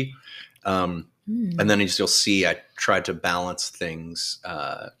whiskey. And then you'll see I tried to balance things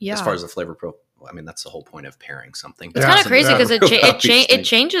as far as the flavor profile. That's the whole point of pairing something. It's kind of crazy because it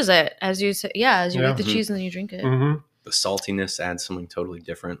changes it as you say. Yeah, as you eat the cheese and then you drink it. Mm-hmm. The saltiness adds something totally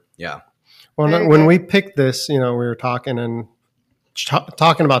different. Yeah. Well, when we picked this, we were talking and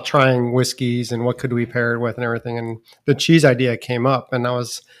talking about trying whiskeys and what could we pair it with and everything, and the cheese idea came up, and I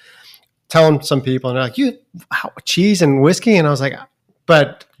was telling some people, and they're like, cheese and whiskey? And I was like,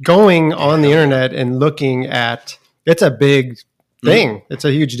 but going on the internet and looking at, it's a big thing. It's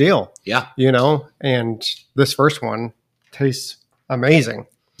a huge deal. Yeah. And this first one tastes amazing.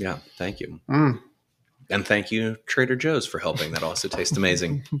 Yeah. Thank you. And thank you, Trader Joe's, for helping. That also tastes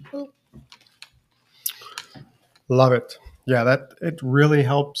amazing. Love it. Yeah, it really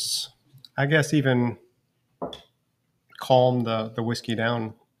helps, I guess, even calm the whiskey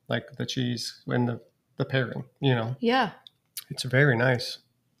down, like the cheese and the pairing, Yeah. It's very nice.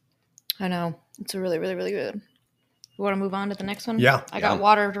 I know. It's really, really, really good. You want to move on to the next one? Yeah. I got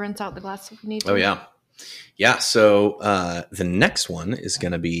water to rinse out the glass if you need to. Oh, yeah. Yeah, so the next one is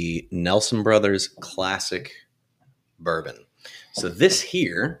going to be Nelson Brothers Classic Bourbon. So this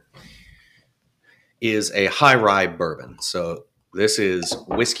here is a high rye bourbon. So this is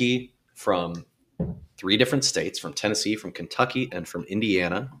whiskey from 3 different states, from Tennessee, from Kentucky, and from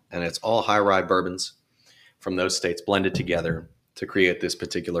Indiana. And it's all high rye bourbons from those states blended together to create this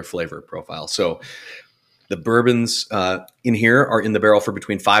particular flavor profile. So the bourbons in here are in the barrel for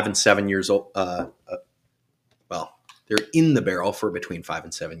between 5 and 7 years old. They're in the barrel for between 5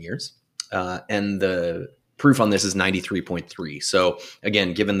 and 7 years. And the proof on this is 93.3. So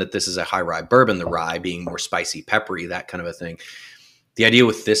again, given that this is a high rye bourbon, the rye being more spicy, peppery, that kind of a thing, the idea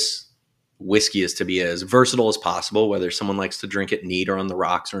with this whiskey is to be as versatile as possible, whether someone likes to drink it neat or on the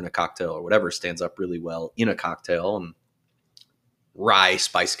rocks or in a cocktail or whatever, stands up really well in a cocktail. And rye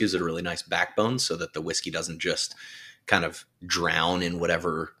spice gives it a really nice backbone so that the whiskey doesn't just kind of drown in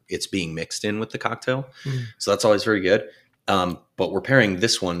whatever it's being mixed in with the cocktail. So that's always very good. But we're pairing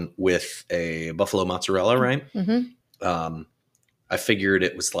this one with a buffalo mozzarella, right? I figured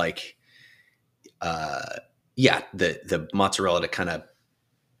it was like, the mozzarella to kind of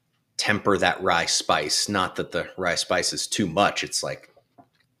temper that rye spice. Not that the rye spice is too much. It's like,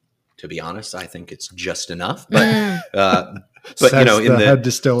 to be honest, I think it's just enough. But you know, in the head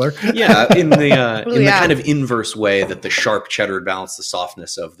distiller, in the kind of inverse way that the sharp cheddar would balance the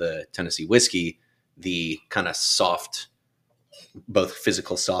softness of the Tennessee whiskey, the kind of soft, both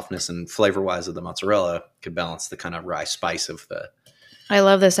physical softness and flavor wise of the mozzarella could balance the kind of rye spice of the. I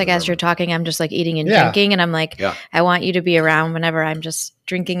love this. Like as you're talking, I'm just like eating and drinking, and I'm like, I want you to be around whenever I'm just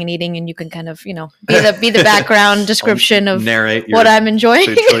drinking and eating, and you can kind of, you know, be the background description of what I'm enjoying.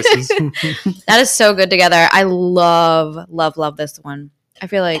 That is so good together. I love this one. I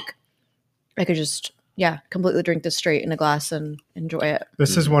feel like I could just completely drink this straight in a glass and enjoy it.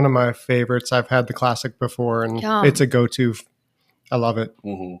 This is one of my favorites. I've had the classic before, and it's a go-to. I love it.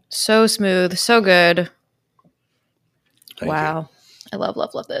 So smooth, so good. Thank you. I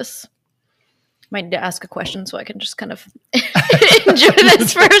love this. Might need to ask a question so I can just kind of enjoy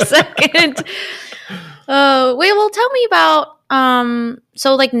this for a second. Well, tell me about,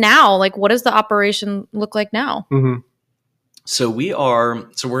 so like now, like what does the operation look like now? So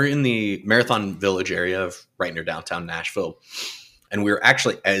we're in the Marathon Village area of right near downtown Nashville. And we're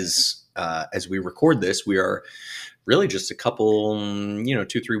actually, as we record this, we are really just a couple,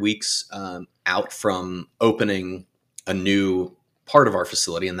 2-3 weeks out from opening a new part of our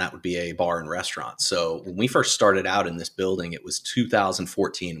facility, and that would be a bar and restaurant. So when we first started out in this building, it was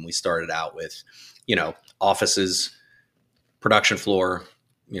 2014, and we started out with, offices, production floor,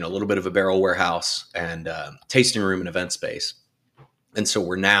 a little bit of a barrel warehouse, and tasting room and event space. And so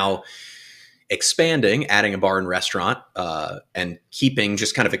we're now expanding, adding a bar and restaurant, and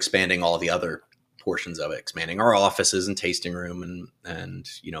just kind of expanding all the other portions of it, expanding our offices and tasting room and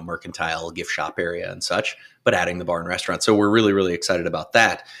mercantile gift shop area and such, but adding the bar and restaurant. So we're really, really excited about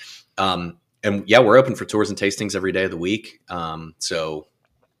that. And we're open for tours and tastings every day of the week. So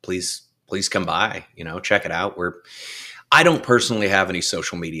please come by, check it out. I don't personally have any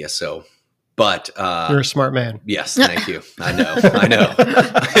social media, but you're a smart man. Yes, thank you. I know.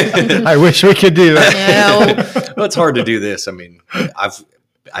 I wish we could do that. Well, it's hard to do this. I mean,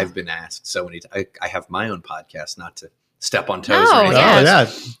 I've been asked so many times. I have my own podcast, not to step on toes or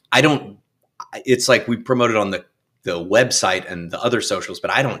anything. I don't. It's like we promote it on the website and the other socials,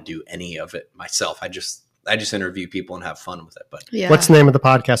 but I don't do any of it myself. I just interview people and have fun with it. But what's the name of the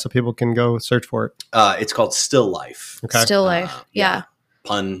podcast so people can go search for it? It's called Still Life. Okay. Still Life.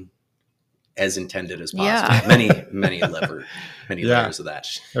 Pun as intended as possible. Many layers of that.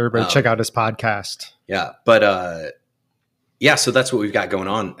 Everybody check out his podcast. Yeah, but. So that's what we've got going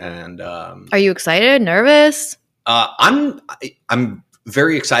on. And are you excited? Nervous? I'm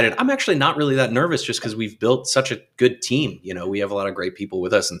very excited. I'm actually not really that nervous, just because we've built such a good team. We have a lot of great people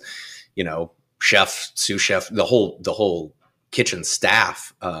with us, and chef, sous chef, the whole kitchen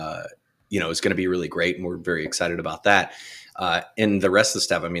staff. Is going to be really great, and we're very excited about that. And the rest of the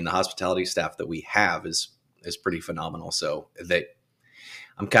staff, I mean, the hospitality staff that we have is pretty phenomenal. So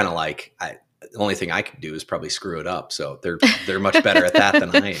I'm kind of like the only thing I can do is probably screw it up. So they're much better at that than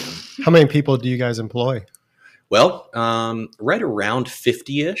I am. How many people do you guys employ? Well, right around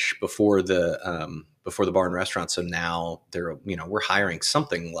 50-ish before the bar and restaurant. So now we're hiring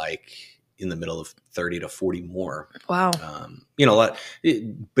something like in the middle of 30 to 40 more. Wow. A lot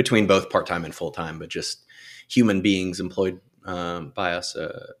between both part-time and full-time, but just human beings employed by us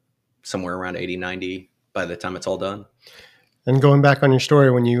somewhere around 80, 90 by the time it's all done. And going back on your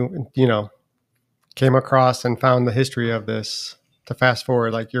story, when you came across and found the history of this, to fast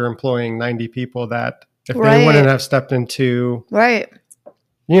forward, like you're employing 90 people that if they wouldn't have stepped into, the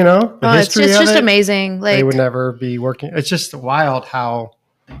history it's of just it, amazing. Like, they would never be working. It's just wild how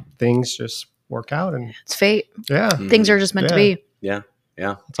things just work out, and it's fate. Yeah. Things are just meant to be. Yeah.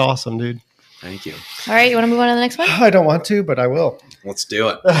 Yeah. It's awesome, dude. Thank you. All right. You want to move on to the next one? I don't want to, but I will. Let's do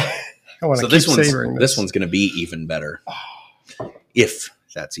it. I want to keep savoring this one's going to be even better. If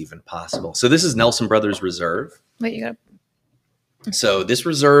that's even possible. So this is Nelson Brothers Reserve. Wait, you got. So this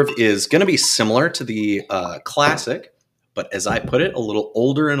reserve is going to be similar to the classic, but as I put it, a little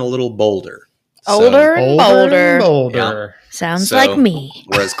older and a little bolder. Older and bolder. Yeah. Sounds like me.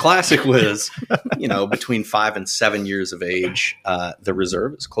 Whereas classic was, between 5 and 7 years of age. The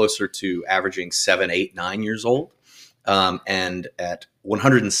reserve is closer to averaging 7, 8, 9 years old, and at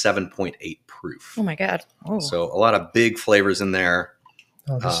 107.8 proof. Oh my God! Oh. So a lot of big flavors in there.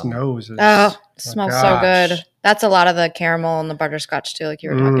 Oh, this nose is... smells so good. That's a lot of the caramel and the butterscotch too, like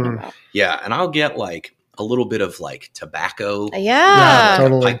you were talking about. Yeah, and I'll get like a little bit of like tobacco. Yeah,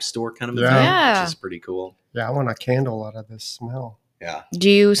 totally. Pipe store kind of a thing, which is pretty cool. Yeah, I want a candle out of this smell. Yeah. Do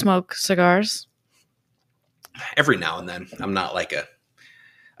you smoke cigars? Every now and then. I'm not like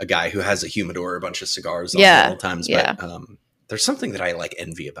a guy who has a humidor or a bunch of cigars all the times, but there's something that I like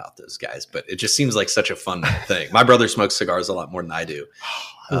envy about those guys, but it just seems like such a fun thing. My brother smokes cigars a lot more than I do.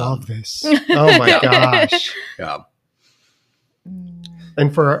 I love this. Oh my gosh. Yeah.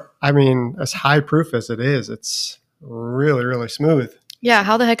 And as high proof as it is, it's really, really smooth. Yeah.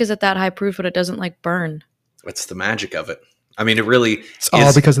 How the heck is it that high proof, but it doesn't like burn? It's the magic of it. I mean, it really it's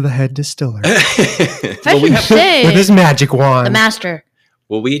all because of the head distiller. With his magic wand. The master.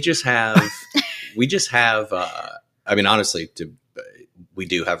 Well, we just have, honestly, we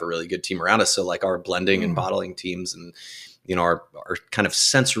do have a really good team around us. So like our blending and bottling teams and, our kind of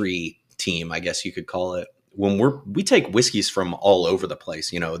sensory team, I guess you could call it, when we take whiskeys from all over the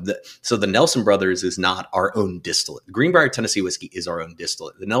place, so the Nelson Brothers is not our own distillate. Greenbrier Tennessee whiskey is our own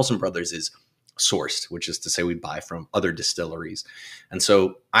distillate. The Nelson Brothers is sourced, which is to say we buy from other distilleries. And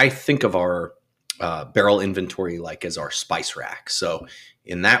so I think of our barrel inventory like as our spice rack. So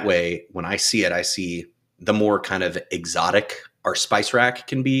in that way, when I see it, I see the more kind of exotic our spice rack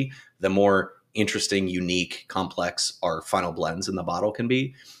can be, the more interesting, unique, complex our final blends in the bottle can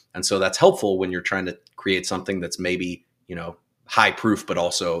be. And so that's helpful when you're trying to create something that's maybe, high proof, but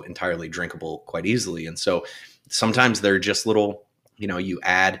also entirely drinkable quite easily. And so sometimes they're just little, you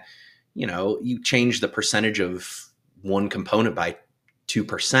add, you change the percentage of one component by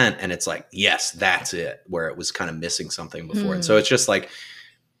 2%. And it's like, yes, that's it, where it was kind of missing something before. And so it's just like,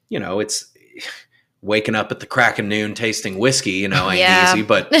 it's waking up at the crack of noon tasting whiskey, ain't easy,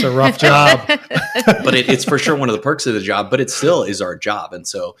 but it's a rough job. But it's for sure one of the perks of the job, but it still is our job. And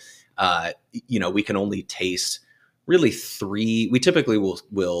so, we can only taste really 3. We typically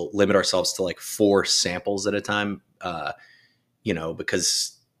will limit ourselves to like 4 samples at a time,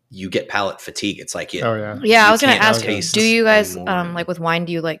 because you get palate fatigue. It's like, I was going to ask, do you guys, like with wine,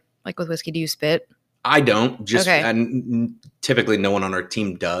 do you like with whiskey, do you spit? I don't. And typically no one on our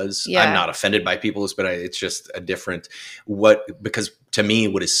team does. Yeah. I'm not offended by people who spit. It's just a different because to me,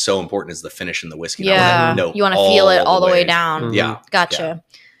 what is so important is the finish in the whiskey. Yeah. You want to feel it all the way down. Mm-hmm. Yeah. Gotcha.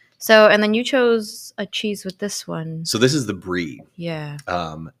 Yeah. So, and then you chose a cheese with this one. So this is the Brie. Yeah.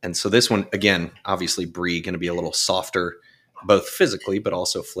 And so this one, again, obviously Brie going to be a little softer, both physically, but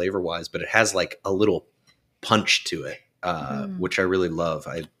also flavor wise, but it has like a little punch to it. Which I really love.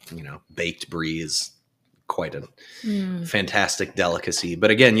 Baked Brie is quite a fantastic delicacy. But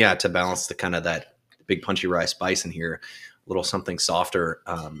again, to balance the kind of that big punchy rye spice in here, a little something softer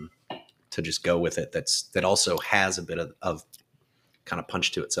to just go with it. That also has a bit of kind of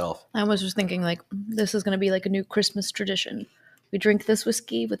punch to itself. I was just thinking like this is going to be like a new Christmas tradition. We drink this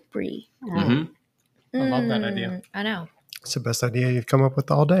whiskey with Brie. Mm-hmm. I love that idea. I know. It's the best idea you've come up with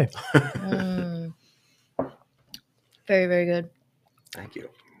all day. Very, very good. Thank you.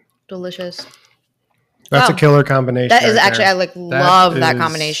 Delicious. That's a killer combination. That is actually, I love that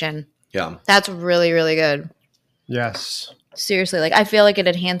combination. Yeah. That's really, really good. Yes. Seriously, I feel like it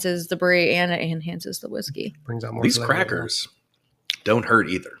enhances the Brie and it enhances the whiskey. Brings out more. These crackers don't hurt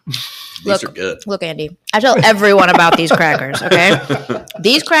either. These are good. Look, Andy, I tell everyone about these crackers, okay?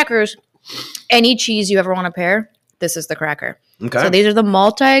 These crackers, any cheese you ever want to pair, this is the cracker. Okay. So these are the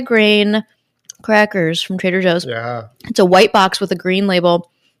multi-grain crackers from Trader Joe's. Yeah. It's a white box with a green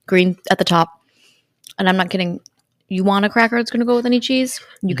label, green at the top. And I'm not kidding. You want a cracker that's going to go with any cheese?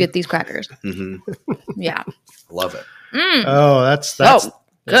 You get these crackers. Mm-hmm. Yeah. Love it. Oh, that's good.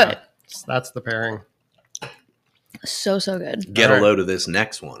 Yeah, that's the pairing. So good. Get a load of this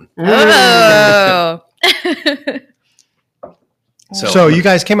next one. Oh. So you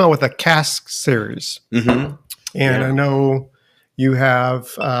guys came out with a cask series. Mm-hmm. And I know you have,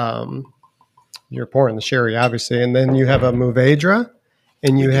 you're pouring the sherry, obviously, and then you have a Mourvedre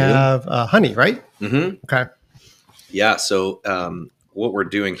and you have honey, right? Mm-hmm. Okay. Yeah. So what we're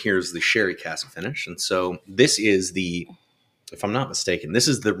doing here is the sherry cask finish. And so this is if I'm not mistaken, this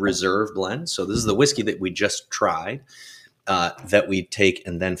is the reserve blend. So this is the whiskey that we just tried that we take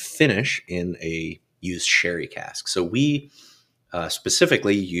and then finish in a used sherry cask. So we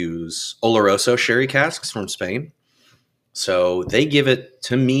specifically use Oloroso sherry casks from Spain. So they give it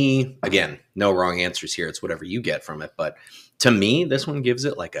to me, again, no wrong answers here. It's whatever you get from it. But to me, this one gives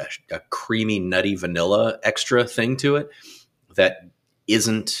it like a creamy, nutty vanilla extra thing to it that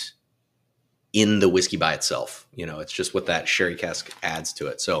isn't in the whiskey by itself. It's just what that sherry cask adds to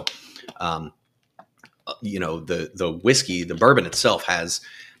it. So, the whiskey, the bourbon itself has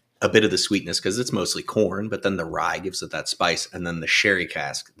a bit of the sweetness because it's mostly corn, but then the rye gives it that spice. And then the sherry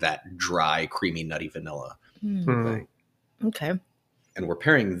cask, that dry, creamy, nutty vanilla thing. Okay. And we're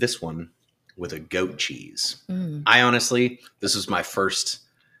pairing this one with a goat cheese. I honestly, this is my first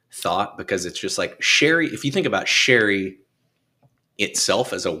thought because it's just like sherry. If you think about sherry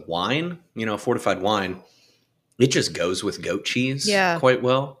itself as a wine, fortified wine, it just goes with goat cheese quite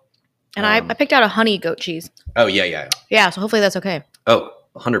well. And I picked out a honey goat cheese. Oh, yeah. Yeah, so hopefully that's okay. Oh,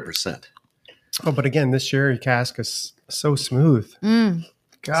 100%. Oh, but again, this sherry cask is so smooth.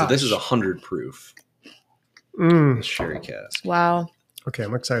 So this is 100 proof. The sherry cask. Wow. Okay,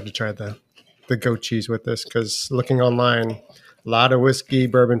 I'm excited to try the goat cheese with this because looking online, a lot of whiskey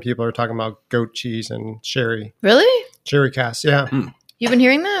bourbon people are talking about goat cheese and sherry. Really? Sherry cask, yeah. You've been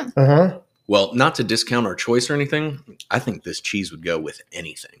hearing that? Uh-huh. Well, not to discount our choice or anything, I think this cheese would go with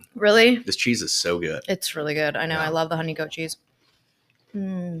anything. Really? This cheese is so good. It's really good. I know. Yeah. I love the honey goat cheese.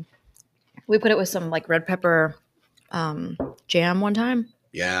 We put it with some like red pepper jam one time.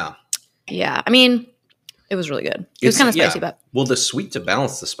 Yeah. Yeah. I mean, it was really good. It was kind of spicy, but. Well, the sweet to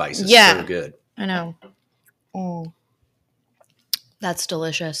balance the spice is so good. I know. Oh. That's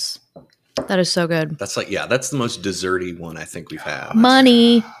delicious. That is so good. That's that's the most desserty one I think we've had.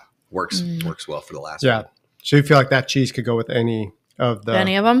 Money. Works well for the last one. Yeah. So you feel like that cheese could go with any of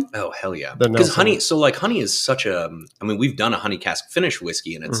them? Oh, hell yeah. Because honey is such we've done a honey cask finish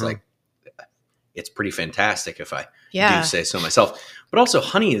whiskey and it's it's pretty fantastic if I do say so myself. But also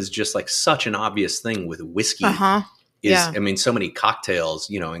honey is just like such an obvious thing with whiskey. So many cocktails,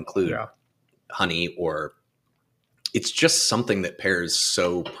 include honey, or it's just something that pairs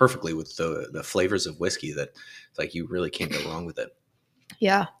so perfectly with the flavors of whiskey that it's like you really can't go wrong with it.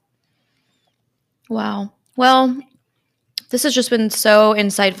 Yeah. Wow. Well, this has just been so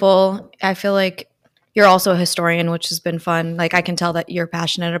insightful. I feel like you're also a historian, which has been fun. Like I can tell that you're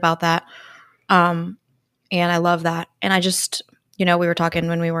passionate about that. And I love that. And I just, we were talking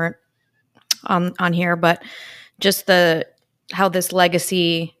when we weren't on here, but just how this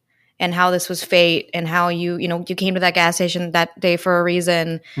legacy and how this was fate and how you came to that gas station that day for a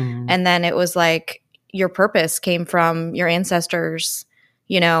reason. And then it was like your purpose came from your ancestors,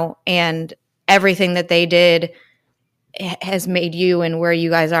 and everything that they did has made you and where you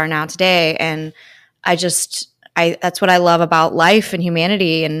guys are now today. And that's what I love about life and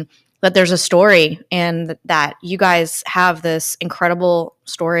humanity, and that there's a story and that you guys have this incredible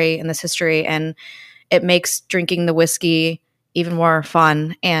story and this history, and it makes drinking the whiskey even more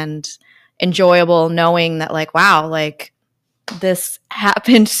fun and enjoyable knowing that like, wow, like this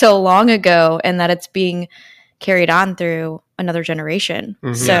happened so long ago and that it's being carried on through another generation.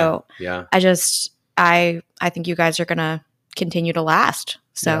 So I think you guys are going to continue to last.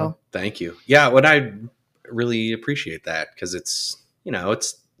 So thank you. Yeah. What I really appreciate that because it's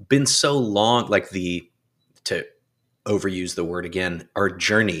been so long, like to overuse the word again, our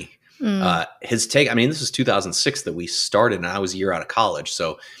journey has taken, this is 2006 that we started and I was a year out of college.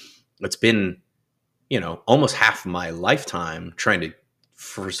 So it's been, almost half of my lifetime trying to,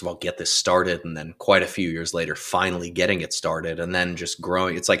 first of all, get this started. And then quite a few years later, finally getting it started and then just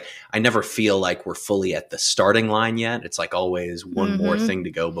growing. It's like, I never feel like we're fully at the starting line yet. It's like always one more thing to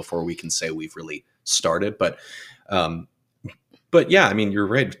go before we can say we've really started. But yeah, you're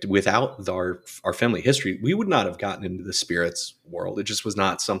right. Without our family history, we would not have gotten into the spirits world. It just was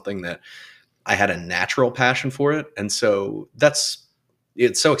not something that I had a natural passion for it. And so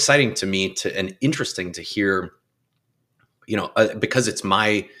it's so exciting to me and interesting to hear, because it's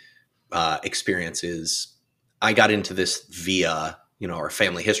my experience is I got into this via, our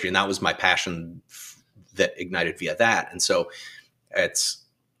family history, and that was my passion that ignited via that. And so it's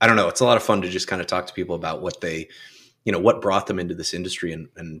a lot of fun to just kind of talk to people about what they, what brought them into this industry,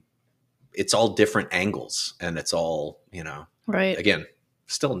 and it's all different angles, and it's all, right. Again,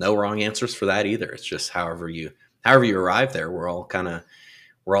 still no wrong answers for that either. It's just however you arrive there, we're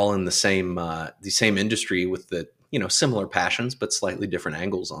all in the same industry with the, similar passions, but slightly different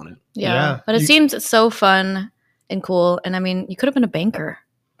angles on it. Yeah. But it seems so fun and cool. And you could have been a banker.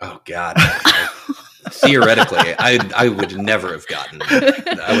 Oh God. Theoretically, I would never have gotten.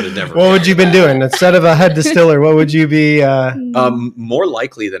 I would have never. What would you been doing instead of a head distiller? What would you be? More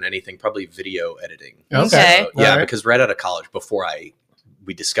likely than anything, probably video editing. Okay. So, because right out of college, before I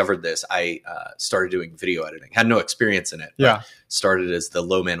we discovered this, I started doing video editing. Had no experience in it. Yeah. Started as the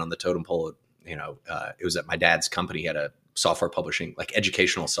low man on the totem pole. You know, it was at my dad's company. He had a software publishing, like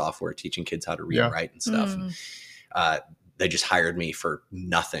educational software, teaching kids how to read and write and stuff. And, they just hired me for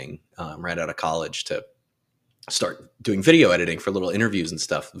nothing right out of college to start doing video editing for little interviews and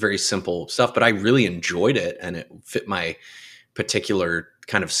stuff. Very simple stuff, but I really enjoyed it, and it fit my particular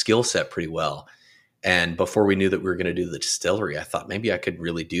kind of skill set pretty well. And before we knew that we were going to do the distillery, I thought maybe I could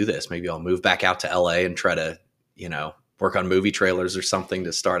really do this. Maybe I'll move back out to LA and try to, you know, work on movie trailers or something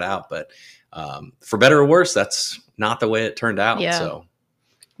to start out. But for better or worse, that's not the way it turned out. Yeah. So,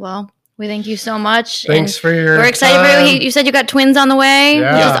 well, we thank you so much. Thanks for your We're excited for you. You said you got twins on the way,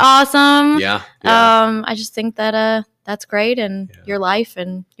 Yeah. which is awesome. yeah. I just think that that's great, and your life,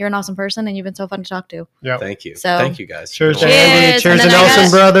 and you're an awesome person, and you've been so fun to talk to. Yeah. Thank you. So- Thank you guys. Cheers to Cool. Andy. Cheers And to then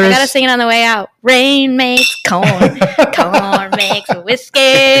Nelson Brothers. I gotta sing it on the way out. Rain makes corn, corn makes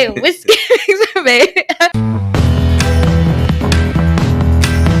whiskey, whiskey makes baby.